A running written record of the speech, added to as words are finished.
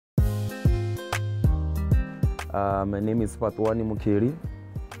My name is Fhatuwani Mukheli.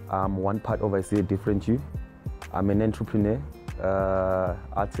 I'm one part of I See a Different You. I'm an entrepreneur,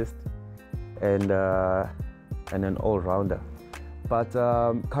 artist, and an all-rounder. But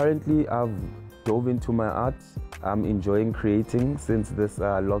currently I've dove into my art. I'm enjoying creating since this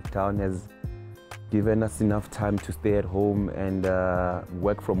lockdown has given us enough time to stay at home and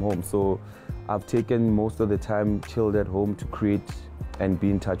work from home. So I've taken most of the time chilled at home to create and be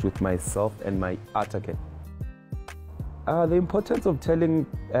in touch with myself and my art again. The importance of telling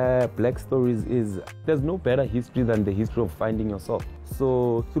black stories is there's no better history than the history of finding yourself.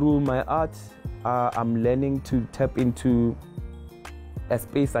 So through my art, I'm learning to tap into a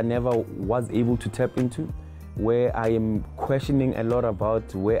space I never was able to tap into, where I am questioning a lot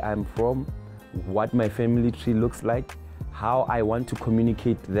about where I'm from, what my family tree looks like, how I want to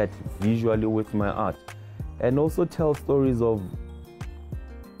communicate that visually with my art, and also tell stories of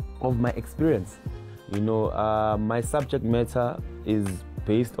my experience. You know, my subject matter is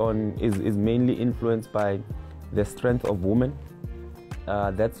mainly influenced by the strength of women.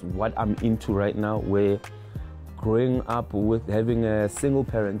 That's what I'm into right now, where growing up with having a single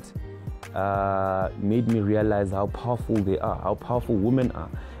parent made me realize how powerful they are, how powerful women are,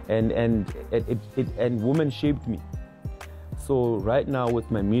 and women shaped me. So right now with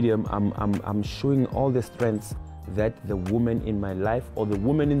my medium, I'm showing all the strengths that the women in my life or the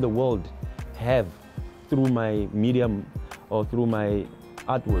women in the world have through my medium or through my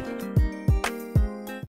artwork.